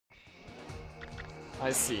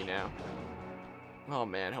I see now. Oh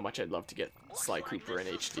man, how much I'd love to get Sly Cooper in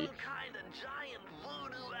HD. Kind of giant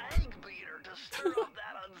voodoo egg beater to stir up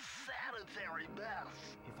that unsanitary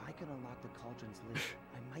mess. If I can unlock the cauldron's lid,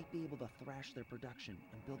 I might be able to thrash their production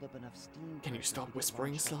and build up enough steam. Can you stop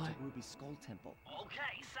whispering, Sly? To Ruby's Skull Temple.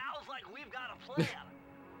 Okay, sounds like we've got a plan.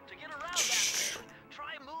 To get around that,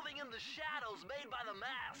 try moving in the shadows made by the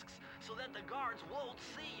masks so that the guards won't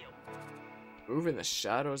see you. Move in the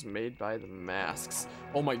shadows made by the masks.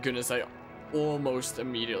 Oh my goodness, I almost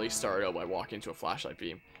immediately started out by walking into a flashlight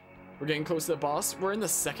beam. We're getting close to the boss. We're in the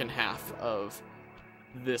second half of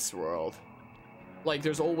this world. Like,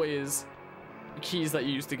 there's always keys that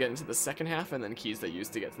you use to get into the second half and then keys that you use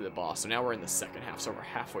to get to the boss. So now we're in the second half, so we're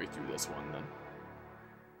halfway through this one then.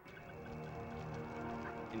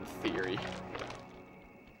 In theory.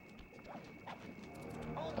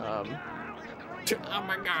 Oh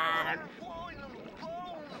my god!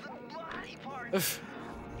 I'm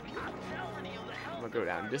gonna go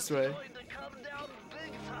down this way.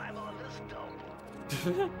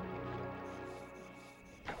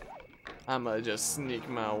 I'm gonna just sneak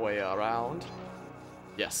my way around.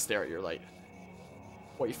 Yes, stare at your light.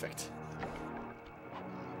 Perfect.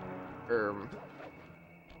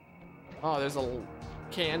 Oh, there's a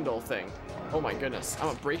candle thing. Oh my goodness, I'm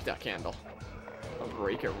gonna break that candle. I'll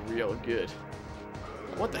break it real good.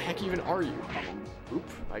 What the heck even are you? Oop,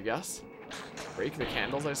 I guess. Break the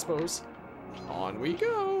candles, I suppose. On we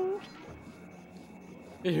go.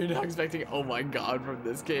 You're not expecting, oh my god, from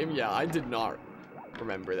this game? Yeah, I did not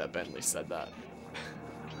remember that Bentley said that.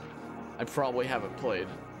 I probably haven't played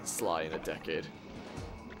Sly in a decade.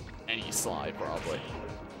 Any Sly, probably.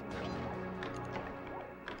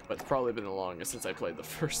 But it's probably been the longest since I played the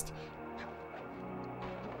first.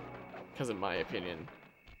 Because in my opinion,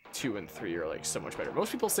 2 and 3 are like so much better.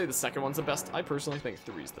 Most people say the second one's the best. I personally think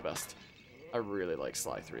 3 is the best. I really like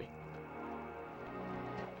Sly 3.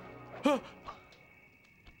 Huh!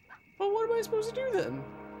 Well, what am I supposed to do then?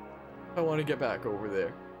 I want to get back over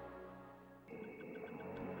there.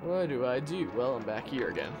 What do I do? Well, I'm back here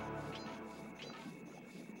again.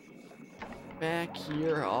 Back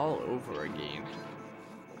here all over again.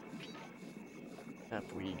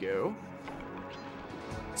 Up we go.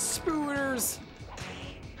 Spooters!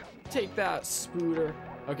 Take that, Spooter.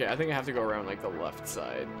 Okay, I think I have to go around like the left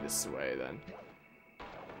side this way then.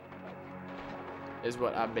 Is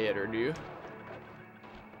what I better do.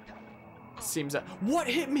 Seems that— what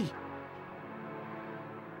hit me?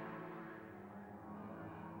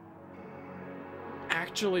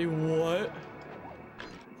 Actually, what?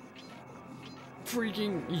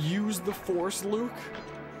 Freaking use the Force, Luke?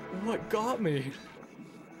 What got me?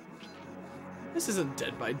 This isn't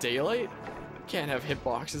Dead by Daylight. Can't have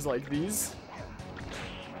hitboxes like these.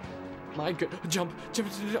 My good— jump, jump,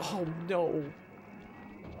 oh no.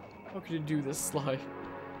 How could you do this, Sly?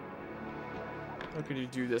 How could you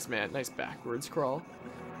do this, man? Nice backwards crawl.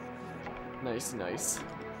 Nice, nice.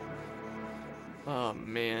 Oh,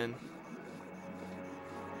 man.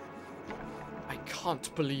 I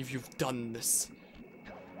can't believe you've done this.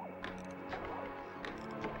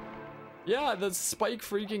 Yeah, the spike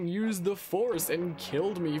freaking used the Force and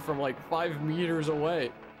killed me from like 5 meters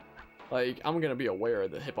away. Like, I'm gonna be aware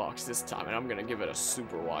of the hitbox this time, and I'm gonna give it a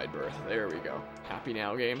super wide berth. There we go. Happy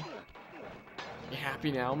now, game? You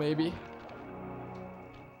happy now, maybe?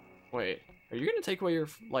 Wait, are you gonna take away your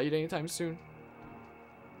light anytime soon?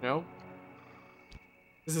 No?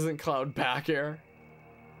 This isn't Cloud back air.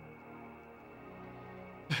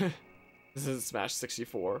 This is Smash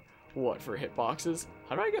 64. What, for hitboxes?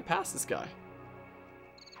 How do I get past this guy?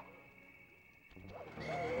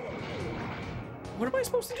 What am I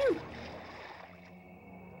supposed to do?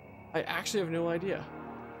 I actually have no idea.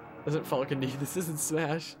 Doesn't Falcon D? This isn't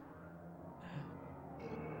Smash.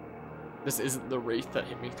 This isn't the Wraith that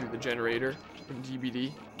hit me through the generator from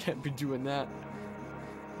DBD. Can't be doing that.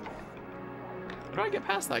 How do I get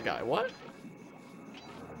past that guy? What?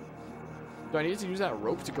 Do I need to use that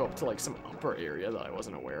rope to go up to like some upper area that I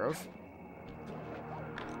wasn't aware of?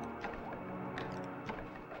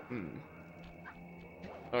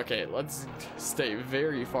 Okay, let's stay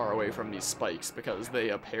very far away from these spikes because they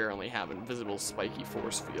apparently have invisible spiky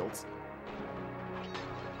force fields.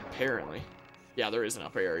 Apparently. Yeah, there is an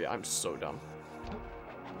upper area. I'm so dumb.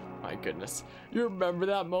 My goodness. You remember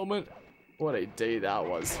that moment? What a day that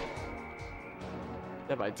was.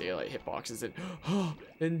 Dead by Daylight hitboxes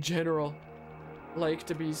in general like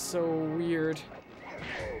to be so weird.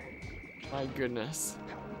 My goodness.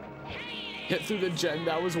 Get through the gen,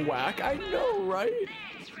 that was whack. I know, right?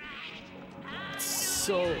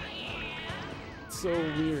 So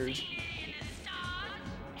weird.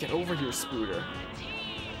 Get over here, Spooter.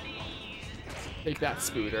 Take that,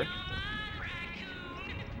 Spooter.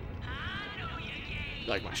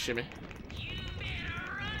 Like my shimmy.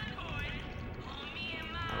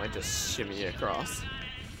 I might just shimmy across.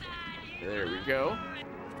 There we go.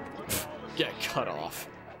 Get cut off.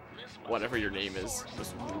 Whatever your name is.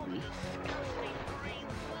 This movie.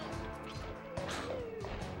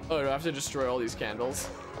 Oh, do I have to destroy all these candles?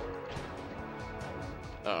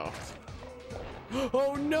 Oh.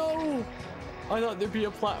 Oh no! I thought there'd be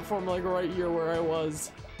a platform like right here where I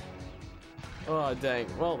was. Oh dang.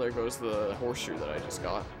 Well, there goes the horseshoe that I just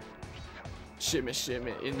got. Shimmy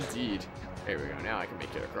shimmy, indeed. There we go. Now I can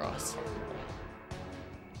make it across.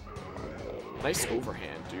 Nice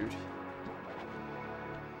overhand, dude.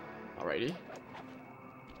 Alrighty.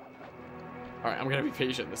 Alright, I'm gonna be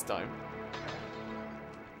patient this time.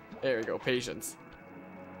 There we go, patience.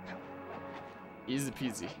 Easy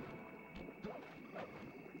peasy.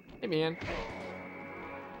 Hey man.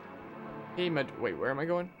 Hey wait, where am I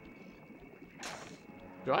going?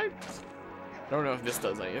 Do I don't know if this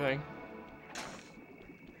does anything.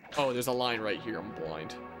 Oh, there's a line right here. I'm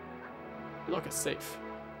blind. Look, it's safe.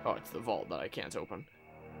 Oh, it's the vault that I can't open.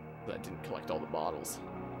 That didn't collect all the bottles.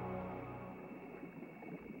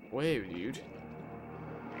 Wait, dude.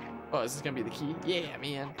 Oh, is this gonna be the key? Yeah,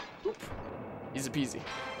 man. Oop. Easy peasy.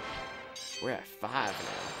 We're at 5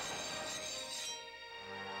 now.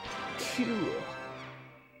 Cool.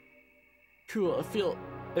 Cool.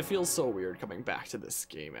 It feels so weird coming back to this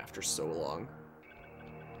game after so long.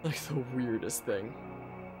 Like the weirdest thing.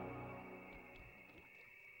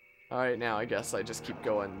 Alright, now I guess I just keep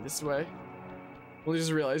going this way. We'll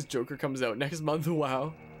just realize Joker comes out next month.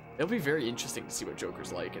 Wow. It'll be very interesting to see what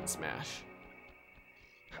Joker's like in Smash.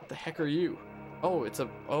 What the heck are you? Oh, it's a...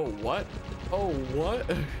 Oh, what? Oh, what?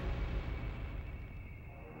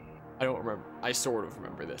 I don't remember. I sort of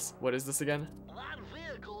remember this. What is this again? That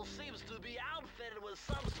vehicle seems to be outfitted with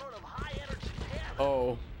some sort of high-energy cannon.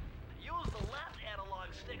 Oh. Use the left analog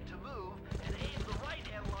stick to move and aim the right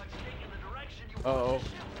analog stick in the direction you Uh-oh. want to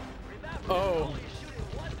shoot. Remember, Oh. you only shoot in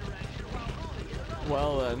one direction while moving in another.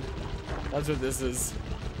 Well then. That's what this is.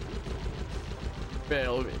 Man,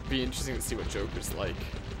 it'll be interesting to see what Joker's like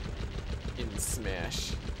in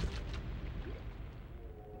Smash.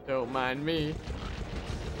 Don't mind me.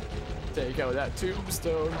 Take out that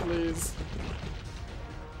tombstone, please.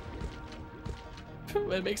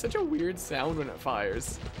 It makes such a weird sound when it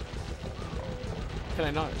fires. Can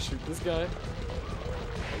I not shoot this guy?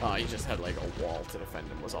 Oh, he just had like a wall to defend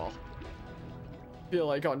him was all. I feel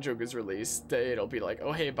like on Joker's release day, it'll be like,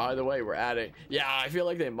 oh hey, by the way, we're adding. Yeah, I feel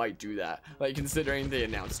like they might do that. Like considering they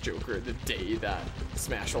announced Joker the day that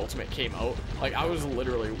Smash Ultimate came out. Like I was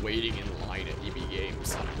literally waiting in line at EB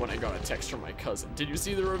Games when I got a text from my cousin. Did you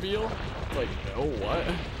see the reveal? Like, no, what?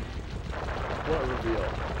 What reveal?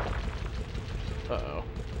 Uh-oh.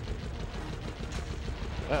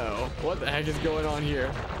 Uh-oh. What the heck is going on here?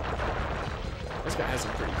 This guy has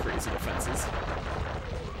some pretty crazy defenses.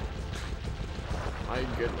 My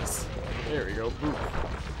goodness. There we go. Boop.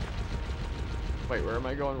 Wait, where am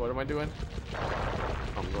I going? What am I doing?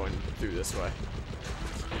 I'm going through this way.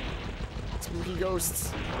 Spooky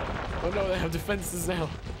ghosts. Oh no, they have defenses now.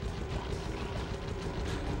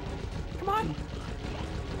 Come on.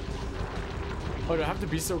 Oh, do I have to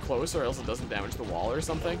be so close or else it doesn't damage the wall or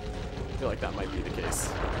something? I feel like that might be the case.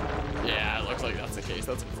 Yeah, it looks like that's the case.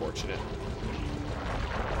 That's unfortunate.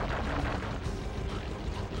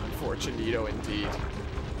 Unfortunito indeed.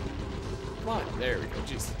 Come on, there we go,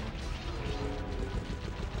 jeez.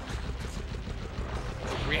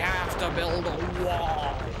 We have to build a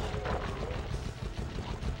wall.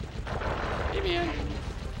 Hey man.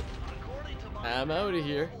 I'm out of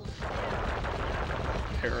here.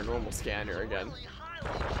 Paranormal scanner again.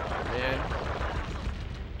 Man.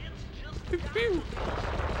 Pew, pew.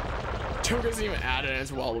 Joe doesn't even add it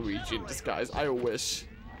as Waluigi in disguise. I wish.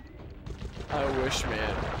 I wish,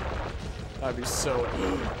 man. That'd be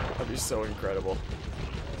so incredible.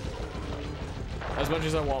 As much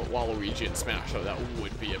as I want Waluigi in Smash, though, that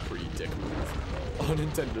would be a pretty dick move on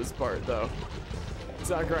Nintendo's part, though.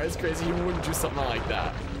 Sakurai is crazy. He wouldn't do something like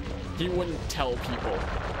that. He wouldn't tell people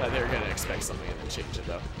that they're gonna expect something and then change it,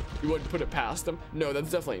 though. He wouldn't put it past them. No, that's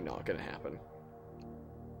definitely not gonna happen.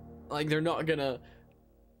 Like, they're not gonna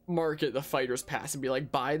market the fighter's pass and be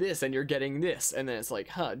like, buy this and you're getting this, and then it's like,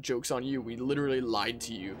 huh, joke's on you, we literally lied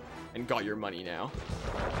to you and got your money now.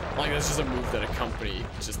 Like, that's just a move that a company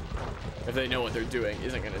just, if they know what they're doing,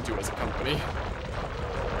 isn't gonna do as a company.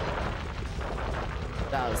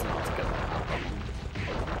 That is not gonna happen.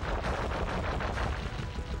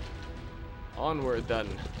 Onward then.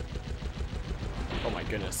 Oh Oh my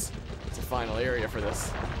goodness. It's a final area for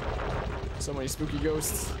this. So many spooky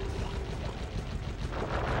ghosts.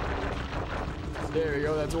 There we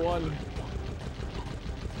go, that's one.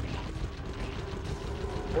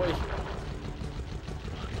 Oi.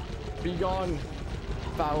 Be gone,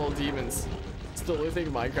 foul demons. Still do think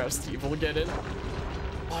Minecraft Steve will get in?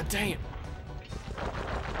 Oh, dang it.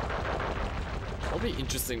 It'll be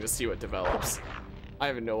interesting to see what develops. I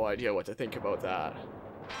have no idea what to think about that.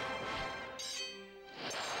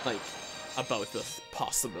 Like, about the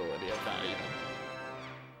possibility of that even.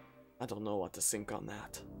 I don't know what to think on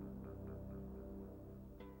that.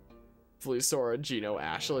 Sora, Gino,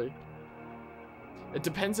 Ashley. It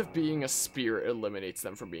depends if being a spirit eliminates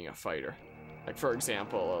them from being a fighter. Like, for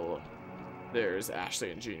example, there's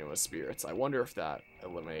Ashley and Gino as spirits. I wonder if that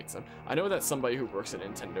eliminates them. I know that somebody who works at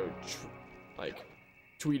Nintendo,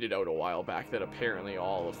 tweeted out a while back that apparently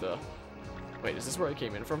all of the... Wait, is this where I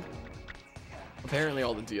came in from? Apparently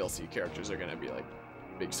all the DLC characters are gonna be, like,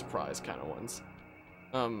 big surprise kind of ones.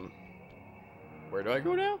 Where do I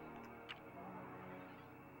go now?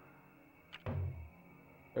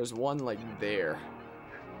 There's one, like, there.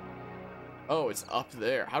 Oh, it's up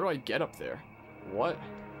there. How do I get up there? What?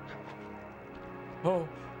 Oh,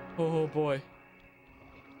 oh boy.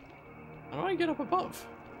 How do I get up above?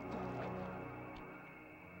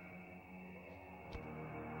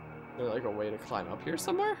 Is there like a way to climb up here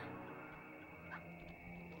somewhere?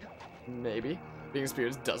 Maybe. Being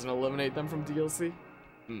spirits doesn't eliminate them from DLC?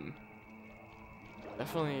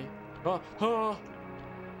 Definitely. Oh.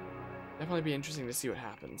 Definitely be interesting to see what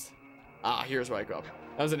happens. Ah, here's where I go up.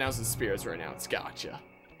 That was announced as spirits were announced. Gotcha.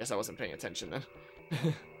 Guess I wasn't paying attention then.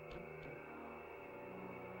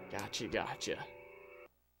 Gotcha.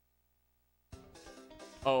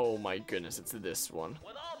 Oh my goodness, it's this one.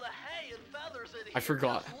 With all the hay and feathers in here, I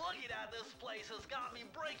forgot. just looking at this place has got me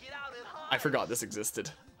breaking out in hives. I forgot this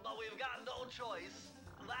existed. But we've got no choice.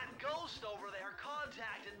 That ghost over there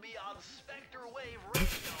contacted me on Spectre Wave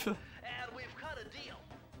Radio, and we've cut a deal.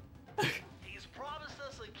 He's promised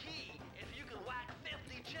us a key if you can whack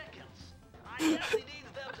 50 chickens. I guess he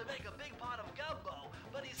needs them to make a big pot of gumbo,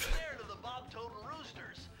 but he's scared of the bob-toed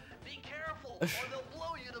roosters. Be careful, or they'll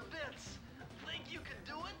blow you to bits. Think you can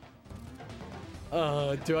do it?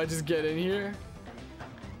 Do I just get in here?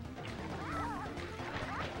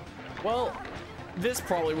 Well, this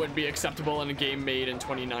probably wouldn't be acceptable in a game made in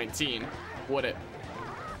 2019, would it?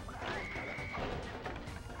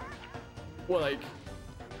 Well, like,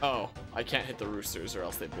 oh, I can't hit the roosters or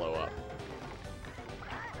else they blow up.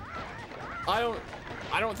 I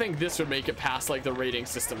don't think this would make it past like the rating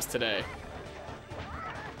systems today.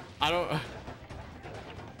 I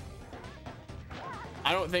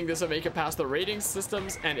don't think this would make it past the rating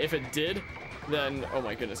systems, and if it did, then oh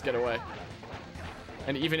my goodness, get away.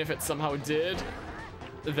 And even if it somehow did,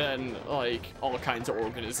 then like all kinds of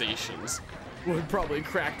organizations would probably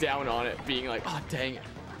crack down on it, being like, oh dang it,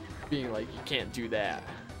 being like, you can't do that.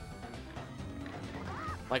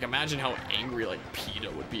 Like, imagine how angry like PETA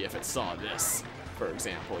would be if it saw this, for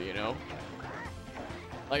example, you know?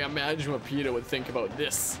 Like, imagine what PETA would think about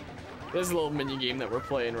this little mini game that we're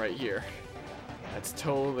playing right here. That's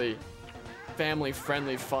totally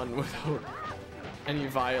family-friendly fun without any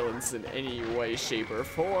violence in any way, shape, or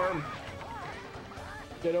form.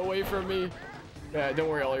 Get away from me. Don't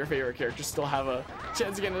worry, all your favorite characters still have a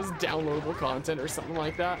chance to get this downloadable content or something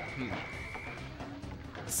like that.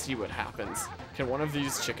 Let's see what happens. Can one of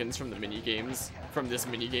these chickens from the mini games, from this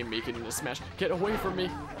mini game, make it into Smash? Get away from me.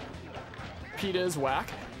 PETA is whack.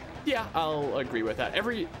 Yeah, I'll agree with that.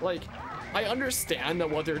 I understand that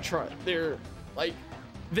what they're like,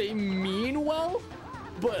 they mean well,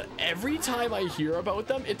 but every time I hear about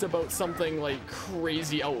them, it's about something like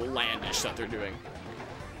crazy outlandish that they're doing.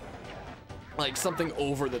 Like something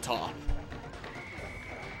over the top.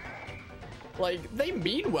 Like, they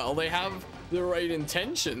mean well, they have the right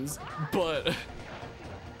intentions, but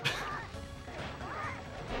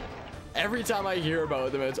every time I hear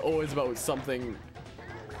about them, it's always about something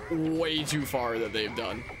way too far that they've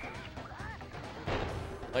done.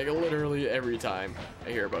 Like, literally every time I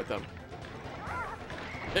hear about them.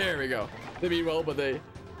 There we go. They mean well, but they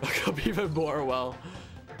look up even more well.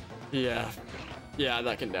 Yeah,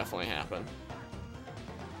 that can definitely happen.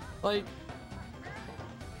 Like,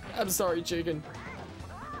 I'm sorry, chicken.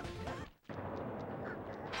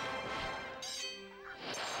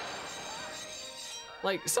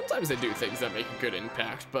 Like, sometimes they do things that make a good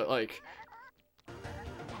impact, but like,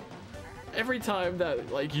 every time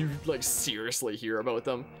that like you like seriously hear about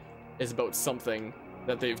them is about something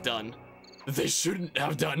that they've done that they shouldn't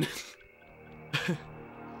have done.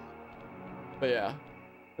 But yeah,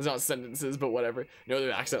 It's not sentences, but whatever. No, they've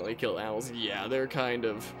accidentally killed animals. Yeah, they're kind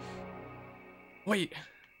of... Wait.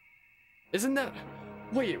 Isn't that...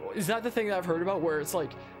 Wait, is that the thing that I've heard about where it's like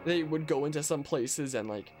they would go into some places and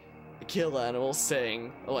like kill animals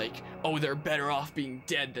saying like, oh, they're better off being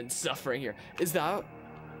dead than suffering here. Is that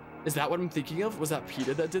what I'm thinking of? Was that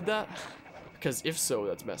PETA that did that? Because if so,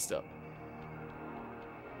 that's messed up.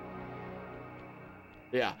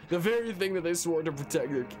 Yeah, the very thing that they swore to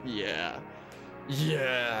protect their... Yeah.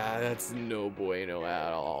 Yeah, that's no bueno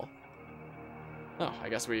at all. Oh, I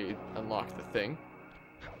guess we unlocked the thing.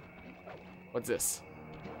 What's this?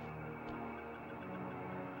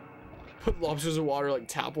 Lobsters are water like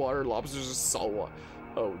tap water, lobsters are salt water.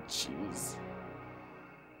 Oh, jeez.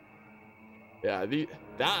 Yeah,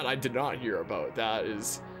 that I did not hear about. That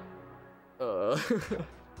is... I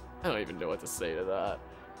don't even know what to say to that.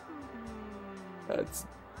 That's...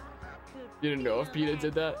 You didn't know if PETA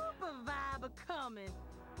did that?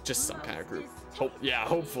 Just some kind of group. Yeah,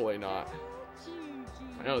 hopefully not.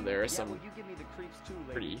 I know there are some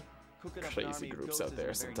pretty crazy groups out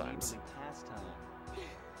there sometimes.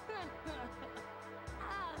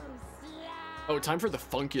 Oh, time for the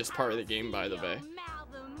funkiest part of the game, by the way.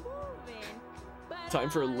 Time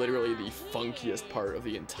for literally the funkiest part of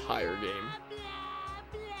the entire game.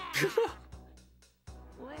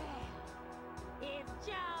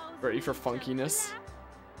 Ready for funkiness?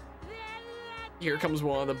 Here comes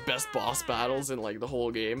one of the best boss battles in like the whole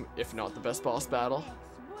game, if not the best boss battle.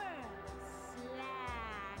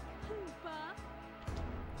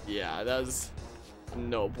 Yeah, that's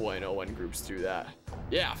no bueno when groups do that.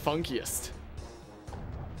 Yeah, funkiest.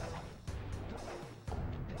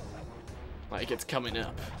 Like it's coming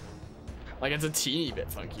up. Like it's a teeny bit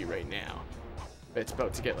funky right now. But it's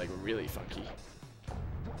about to get like really funky.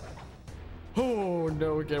 Oh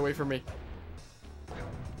no, get away from me.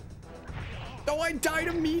 Oh, I died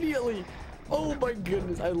immediately. Oh my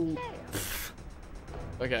goodness,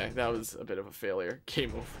 okay, that was a bit of a failure.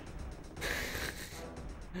 Game over.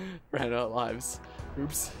 Ran out of lives.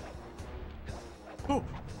 Oops.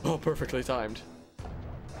 Oh, perfectly timed.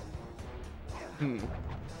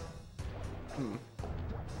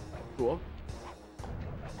 Cool.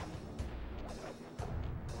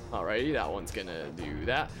 Alrighty, that one's gonna do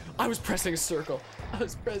that. I was pressing circle. I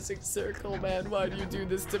was pressing circle, man. Why do you do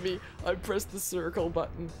this to me? I pressed the circle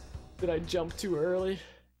button. Did I jump too early?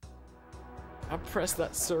 I pressed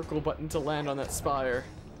that circle button to land on that spire.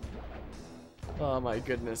 Oh my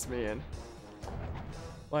goodness, man.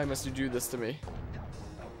 Why must you do this to me?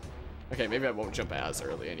 Okay, maybe I won't jump as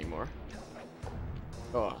early anymore.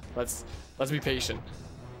 Oh, let's be patient.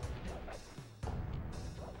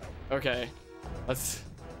 Okay, let's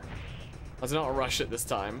not rush it this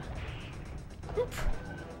time. Oop.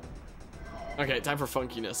 Okay, time for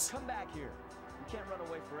funkiness. Come back here. You can't run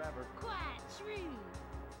away forever. Quite true.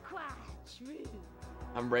 Quite true.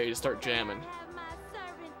 I'm ready to start jamming. I have my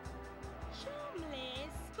servant Chumley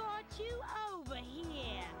escort you over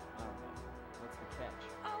here. What's the catch?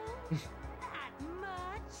 Oh, not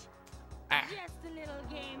much. Ah. Just a little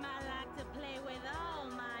game I like to play with all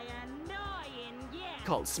my annoying guests.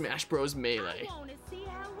 Called Smash Bros. Melee. I wanna see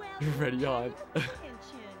how well You're ready on. What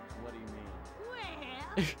do you mean?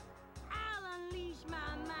 Well, I'll unleash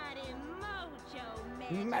my mighty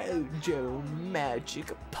mojo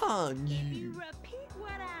magic upon If you you. repeat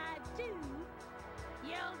what I do,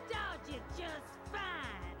 you'll dodge it just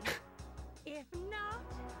fine. If not,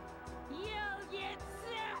 you'll get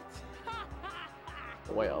set.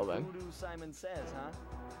 Well then. Voodoo Simon says, huh?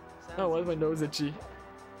 Oh, why is my nose itchy?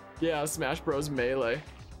 Yeah, Smash Bros. Melee.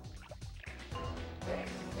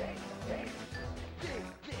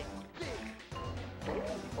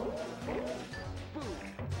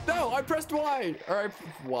 No, I pressed Y! Or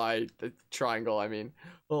Y, the triangle, I mean.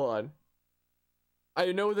 Hold on.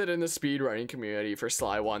 I know that in the speedrunning community for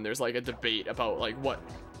Sly 1, there's like a debate about like what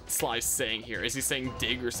Sly's saying here. Is he saying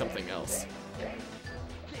dig or something else?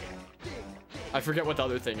 I forget what the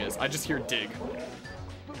other thing is. I just hear dig.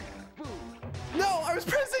 No, I was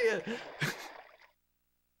pressing it!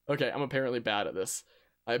 Okay, I'm apparently bad at this.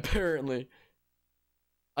 I apparently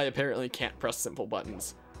can't press simple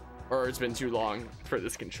buttons. Or it's been too long for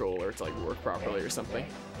this controller to like work properly or something.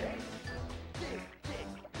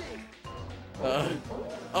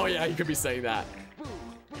 Oh yeah, you could be saying that.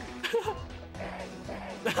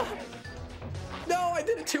 No, I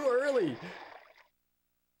did it too early.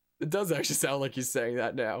 It does actually sound like he's saying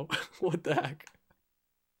that now. What the heck?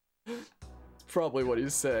 Probably what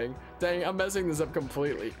he's saying. Dang, I'm messing this up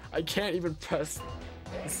completely. I can't even press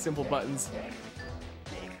the simple buttons.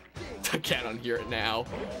 I can't unhear it now.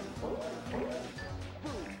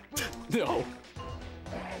 No.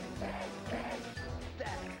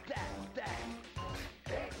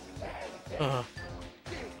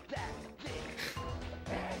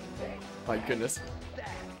 My goodness.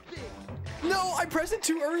 No, I pressed it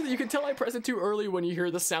too early. You can tell I pressed it too early when you hear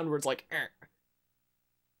the sound where it's like,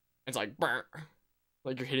 it's like,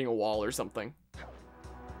 like you're hitting a wall or something.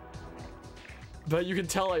 But you can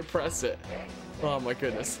tell I press it. Oh my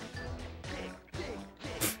goodness.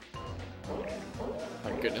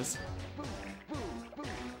 My goodness.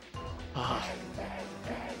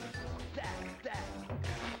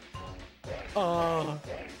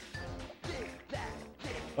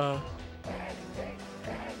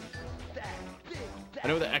 I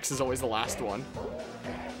know the X is always the last one.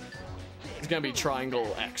 It's gonna be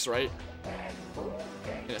triangle X, right?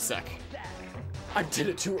 In a sec. I did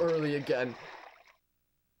it too early again.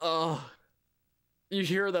 You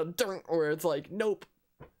hear the dunk where it's like, nope.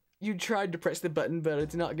 You tried to press the button, but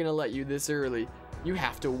it's not gonna let you this early. You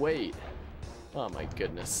have to wait. Oh my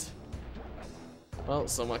goodness. Well,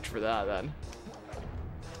 so much for that then.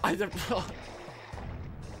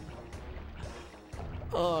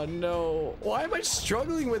 Oh no. Why am I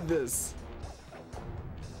struggling with this?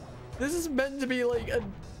 This is meant to be like a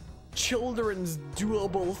children's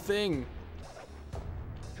doable thing.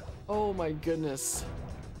 Oh my goodness.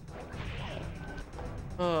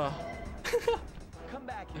 Come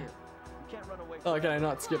back here. You can't run away from Oh, can I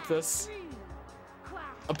not skip this?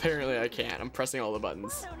 Apparently I can't. I'm pressing all the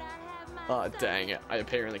buttons. Oh, dang it. I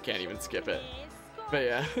apparently can't even skip it. But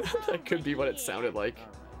yeah, that could be what it sounded like.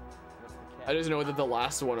 I just know that the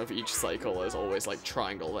last one of each cycle is always like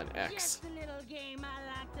triangle and X.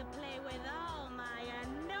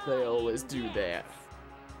 They always do that.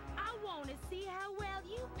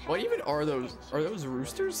 What even are those? Are those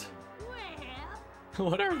roosters?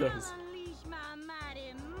 What are those?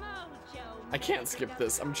 I can't skip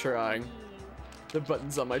this. I'm trying. The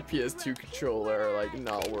buttons on my PS2 controller are like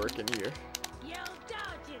not working here.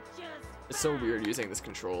 It's so weird using this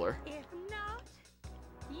controller.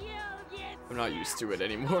 I'm not used to it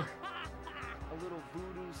anymore. A little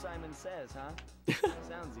voodoo Simon Says, huh?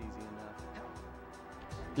 Sounds easy enough.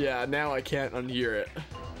 Yeah, now I can't unhear it.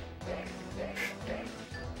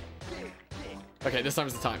 Okay, this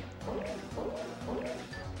time's the time.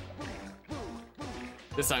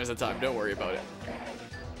 This time's the time. Don't worry about it.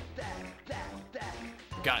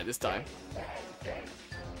 Got it this time.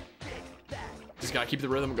 Just gotta keep the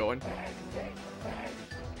rhythm going.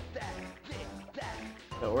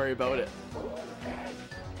 Don't worry about it.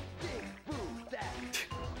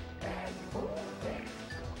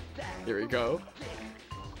 Here we go.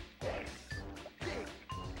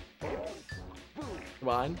 Come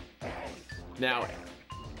on. Now.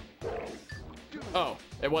 Oh,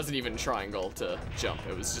 it wasn't even triangle to jump.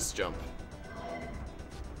 It was just jump.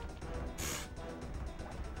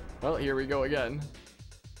 Well, here we go again.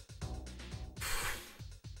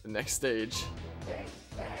 The next stage.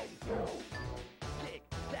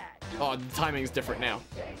 Oh, the timing's different now.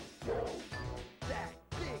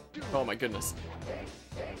 Oh my goodness.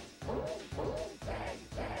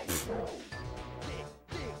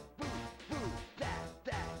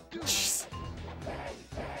 Jeez.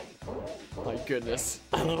 My goodness.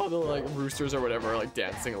 I love how the like roosters or whatever are like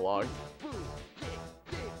dancing along.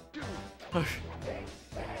 Oh!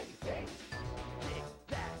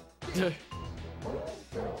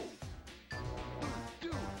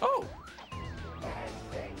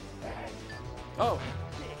 Oh!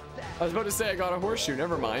 I was about to say I got a horseshoe,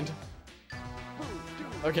 never mind.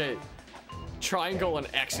 Okay. Triangle and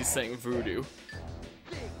X is saying voodoo.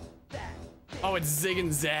 Oh, it's zig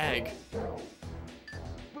and zag.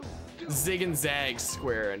 Zig and zag,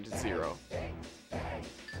 square and zero.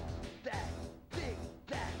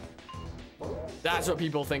 That's what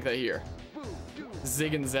people think they hear.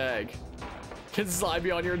 Zig and zag. Can Sly be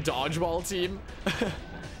on your dodgeball team?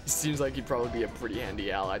 Seems like he'd probably be a pretty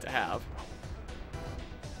handy ally to have.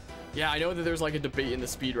 Yeah, I know that there's like a debate in the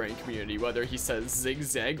speedrunning community whether he says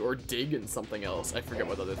zigzag or dig and something else. I forget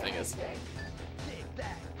what the other thing is.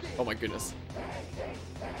 Oh my goodness.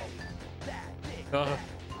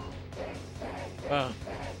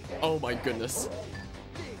 Oh my goodness.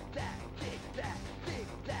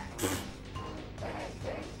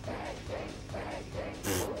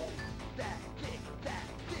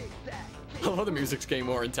 I love the music's getting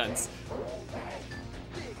more intense.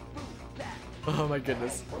 Oh my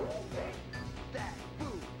goodness.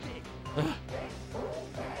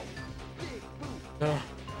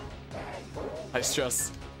 I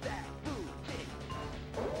stress.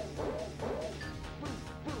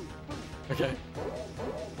 Okay.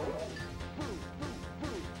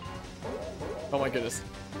 Oh my goodness.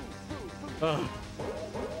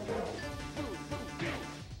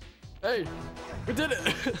 Hey, we did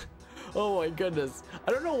it. Oh my goodness.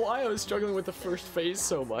 I don't know why I was struggling with the first phase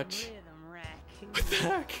so much. Rhythm, Raccoon. What the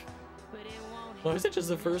heck? But it won't Why was it just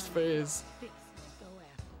the first phase? fix to go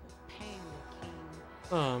after the Panda King.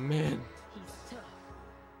 Oh man. He's tough,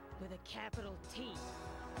 with a capital T.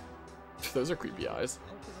 Those are creepy eyes.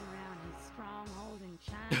 Poking around his stronghold in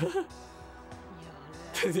China.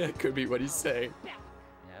 You'll That could be what he's saying. Yeah,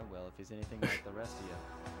 well, if he's anything like the rest of you,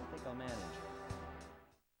 I think I'll manage.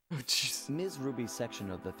 Oh jeez. Ms. Ruby's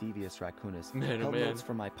section of the Thievius Raccoonus Man, oh held man. notes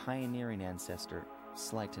for my pioneering ancestor,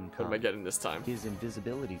 Slyton What am I Khan. getting this time? His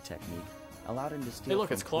invisibility technique allowed him to steal Hey look,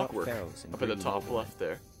 from it's corrupt clockwork. pharaohs and Up at the greedy top noblemen. left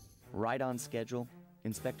there. Right on schedule,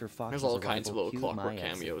 Inspector Fox's There's all kinds of arrival little cued clockwork my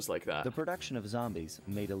exit. cameos like that. The production of zombies,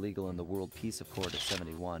 made illegal in the World Peace Accord of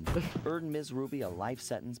 '71, earned Ms. Ruby a life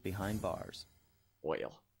sentence behind bars.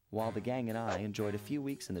 Whale. While the gang and I enjoyed a few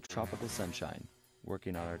weeks in the tropical sunshine,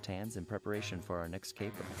 working on our tans in preparation for our next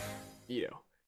caper. Ito.